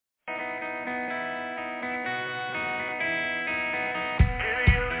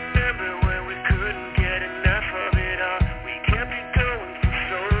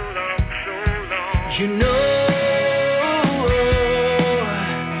You know,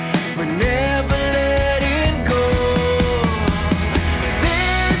 we're never letting go.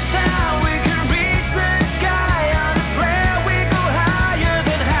 This time we can reach the sky. On a prayer we go higher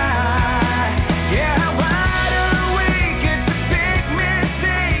than high. Yeah, how wide awake, it's a big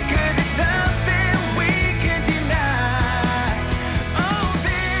mistake, 'cause it's something we can deny. Oh,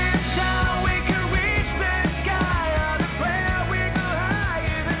 this time we can reach the sky. On a prayer we go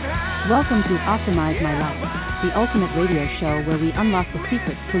higher than high. Welcome to Optimize My Life, the ultimate radio show where we unlock the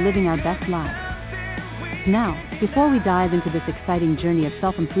secrets to living our best lives. Now, before we dive into this exciting journey of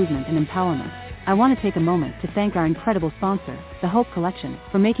self-improvement and empowerment, I want to take a moment to thank our incredible sponsor, the Hope Collection,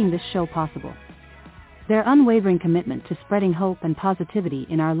 for making this show possible. Their unwavering commitment to spreading hope and positivity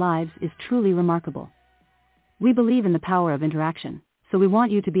in our lives is truly remarkable. We believe in the power of interaction, so we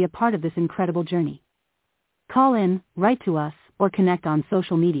want you to be a part of this incredible journey. Call in, write to us, or connect on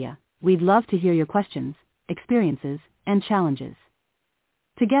social media. We'd love to hear your questions, experiences, and challenges.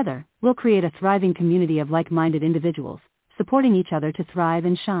 Together, we'll create a thriving community of like-minded individuals, supporting each other to thrive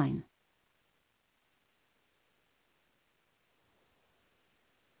and shine.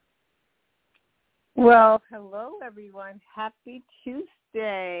 Well, hello everyone. Happy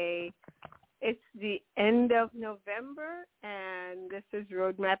Tuesday. It's the end of November, and this is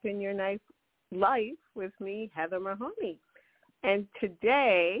Roadmap in Your Life with me, Heather Mahoney. And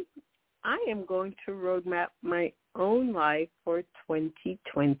today, I am going to roadmap my own life for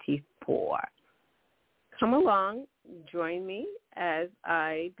 2024. Come along, join me as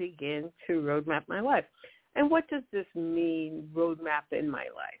I begin to roadmap my life. And what does this mean, roadmap in my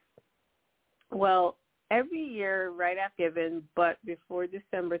life? Well, every year, right after given, but before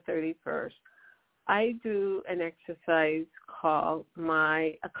December 31st, I do an exercise called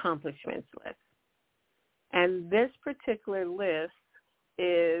my accomplishments list. And this particular list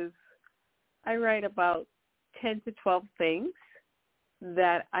is, I write about 10 to 12 things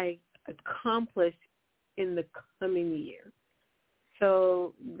that I accomplished in the coming year.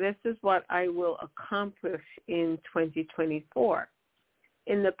 So this is what I will accomplish in 2024.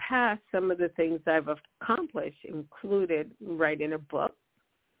 In the past, some of the things I've accomplished included writing a book,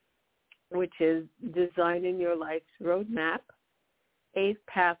 which is Designing Your Life's Roadmap, 8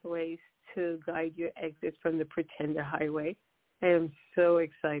 Pathways to Guide Your Exit from the Pretender Highway. I am so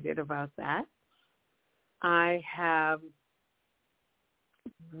excited about that. I have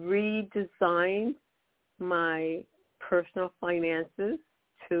redesigned my personal finances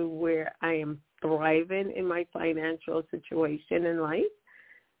to where I am thriving in my financial situation in life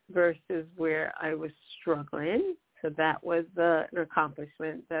versus where I was struggling. So that was an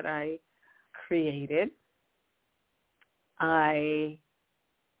accomplishment that I created. I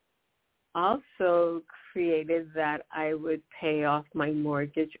also created that I would pay off my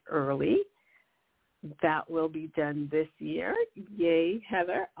mortgage early. That will be done this year. Yay,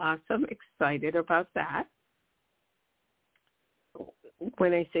 Heather. Awesome. Excited about that.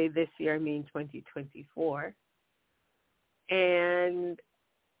 When I say this year, I mean 2024. And,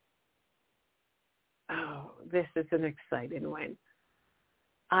 this is an exciting one.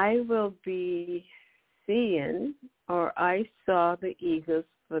 I will be seeing, or I saw the Eagles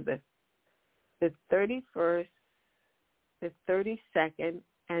for the 31st, the 32nd,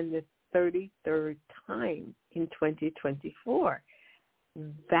 and the 33rd time in 2024.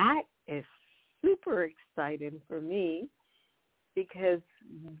 That is super exciting for me because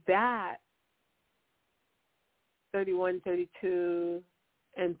that 31, 32,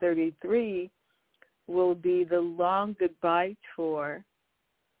 and 33 will be the long goodbye tour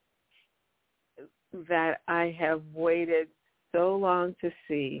that I have waited so long to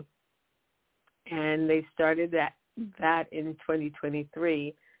see. And they started that in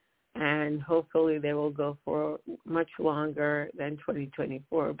 2023, and hopefully they will go for much longer than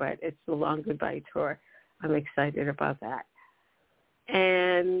 2024, but it's the long goodbye tour. I'm excited about that.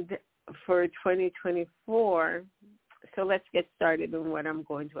 And for 2024, so let's get started on what I'm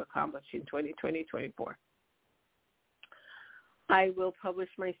going to accomplish in 2024. I will publish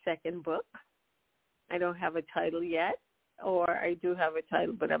my second book. I don't have a title yet, or I do have a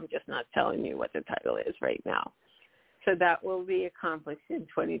title, but I'm just not telling you what the title is right now. So that will be accomplished in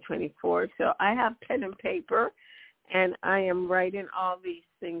 2024. So I have pen and paper, and I am writing all these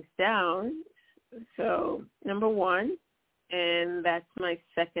things down. So number one, and that's my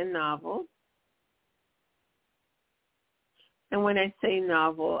second novel. And when I say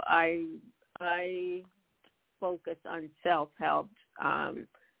novel, I focus on self-help,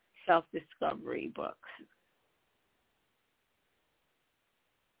 self-discovery books.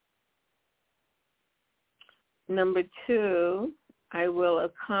 Number two, I will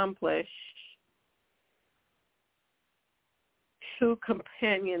accomplish 2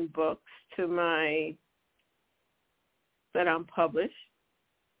 companion books to my that I'm published.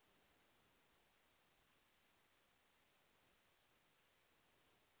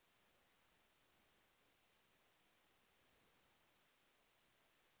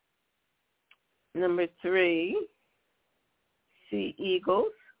 Number 3, see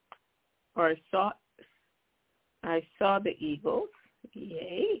eagles, or I saw the eagles.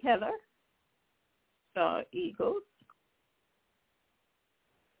 Yay, Heather. Saw eagles.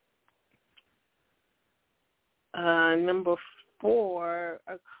 Number 4,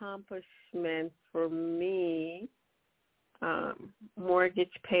 accomplishment for me,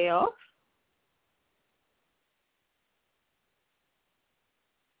 mortgage payoff.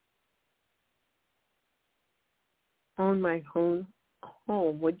 Own my own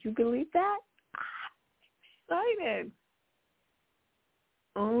home. Would you believe that? Excited.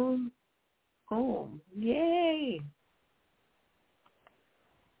 Own home. Yay.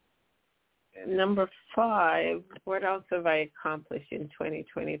 Number 5, what else have I accomplished in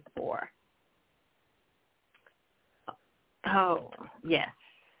 2024? Oh, yes.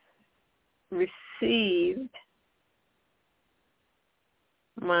 Received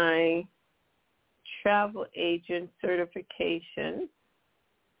my travel agent certification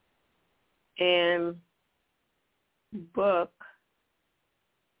and booked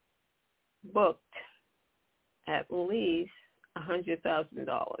at least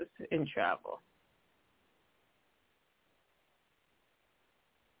 $100,000 in travel.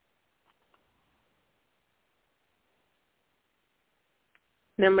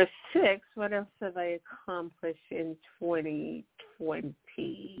 Number 6, what else have I accomplished in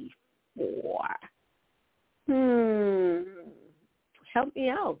 2024? Help me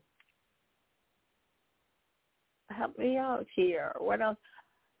out. Help me out here. What else?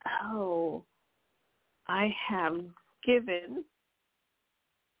 Oh, I have given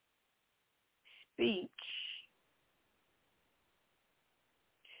speech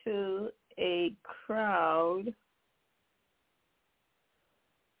to a crowd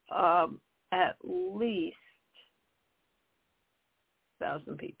at least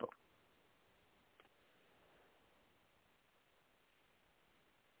 1,000 people.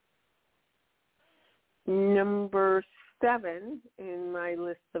 Number 7 in my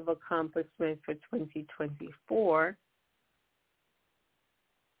list of accomplishments for 2024,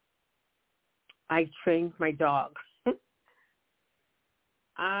 I trained my dog.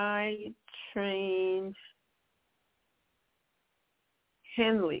 I trained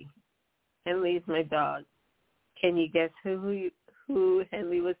Henley. Henley is my dog. Can you guess who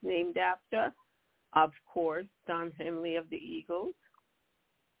Henley was named after? Of course, Don Henley of the Eagles.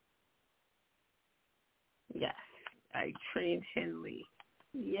 Yes, I trained Henley.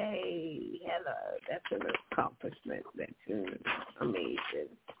 Yay, Heather. That's an accomplishment. That's amazing.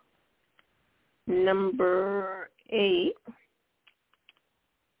 Number 8,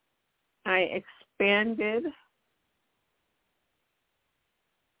 I expanded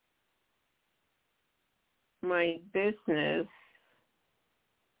my business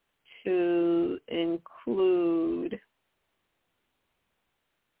to include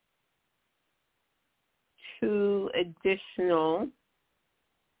 2 additional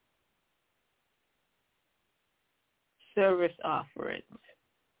service offerings.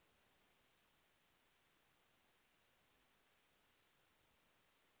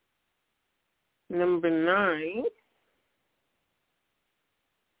 Number 9,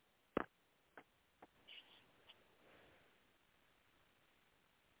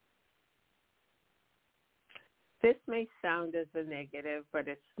 this may sound as a negative, but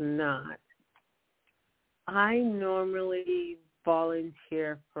it's not. I normally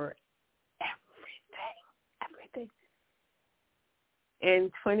volunteer for everything. In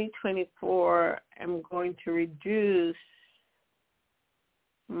 2024, I'm going to reduce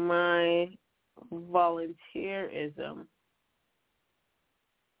my volunteerism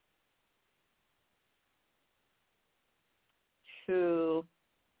to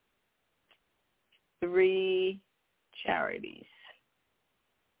 3 charities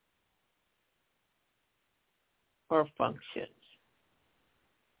or functions.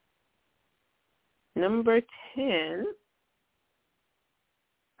 Number 10,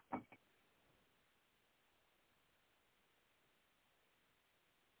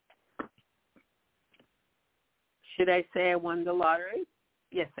 should I say I won the lottery?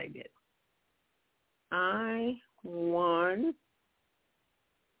 Yes, I did. I won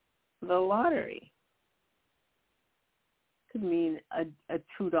the lottery. Could mean a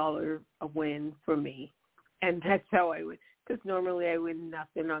 $2 a win for me. And that's how I win. Because normally I win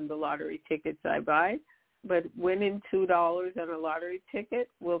nothing on the lottery tickets I buy. but winning $2 on a lottery ticket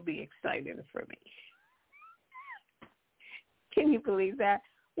will be exciting for me. Can you believe that?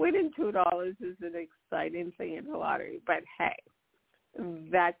 Winning $2 is an exciting thing in the lottery, but hey,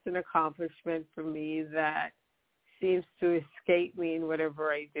 that's an accomplishment for me that seems to escape me in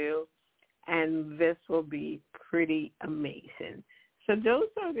whatever I do, and this will be pretty amazing. So those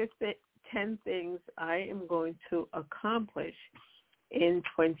are the 10 things I am going to accomplish in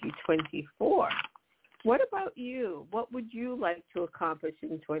 2024. What about you? What would you like to accomplish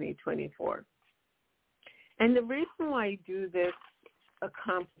in 2024? And the reason why I do this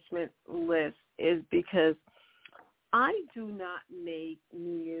accomplishment list is because I do not make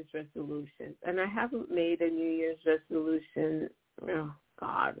New Year's resolutions, and I haven't made a New Year's resolution,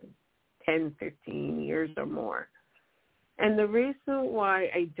 10, 15 years or more. And the reason why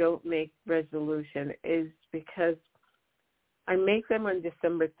I don't make resolution is because I make them on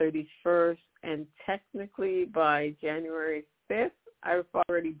December 31st, and technically by January 5th, I've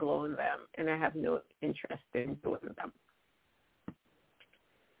already blown them, and I have no interest in doing them.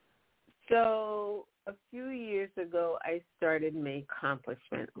 So a few years ago, I started my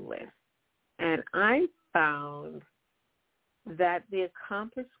accomplishment list, and I found that the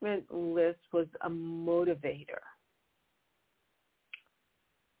accomplishment list was a motivator.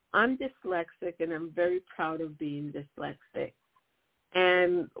 I'm dyslexic, and I'm very proud of being dyslexic.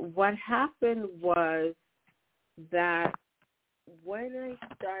 And what happened was that when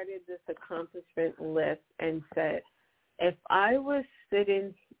I started this accomplishment list and said, if I was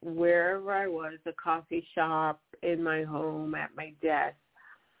sitting wherever I was, a coffee shop, in my home, at my desk,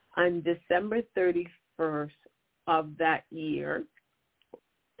 on December 31st of that year,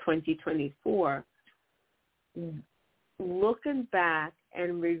 2024, looking back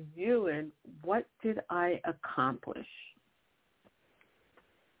and reviewing, what did I accomplish?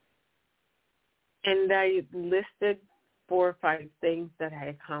 And I listed 4 or 5 things that I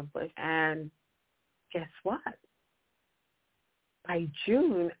accomplished. And guess what? By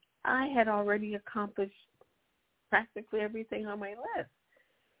June, I had already accomplished practically everything on my list.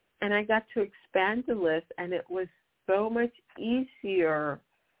 And I got to expand the list, and it was so much easier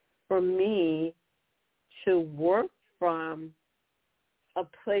for me to work from a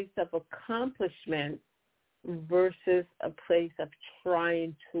place of accomplishment versus a place of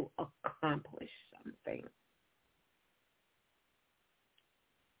trying to accomplish something.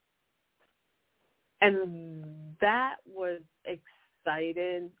 And that was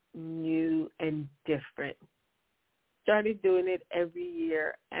exciting, new, and different. Started doing it every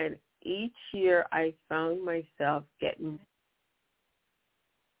year, and each year I found myself getting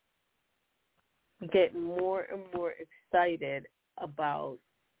more and more excited about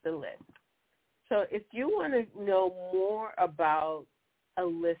the list. So if you want to know more about a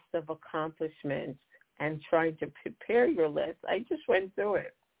list of accomplishments and trying to prepare your list, I just went through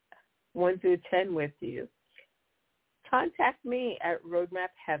it, 1 through 10 with you. Contact me at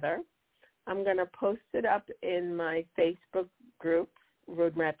Roadmap Heather. I'm going to post it up in my Facebook group,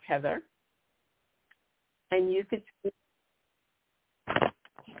 Roadmap Heather. And you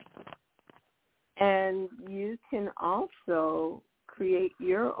can also create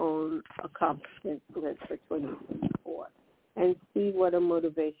your own accomplishment list for 2024 and see what a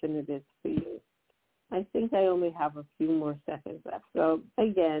motivation it is for you. I think I only have a few more seconds left. So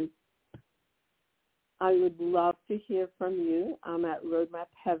again, I would love to hear from you. I'm at Roadmap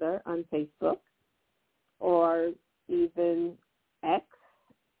Heather on Facebook, or even X,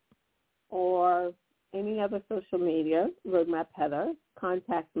 or any other social media, Roadmap Heather.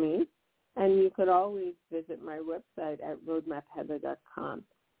 Contact me. And you could always visit my website at roadmapheather.com.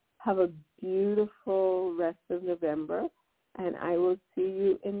 Have a beautiful rest of November, and I will see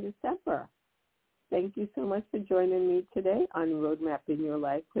you in December. Thank you so much for joining me today on Roadmap in Your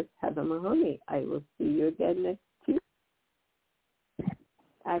Life with Heather Mahoney. I will see you again next Tuesday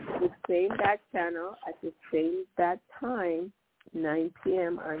at the same bat channel, at the same bat time, 9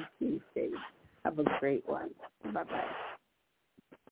 p.m. on Tuesdays. Have a great one. Bye-bye.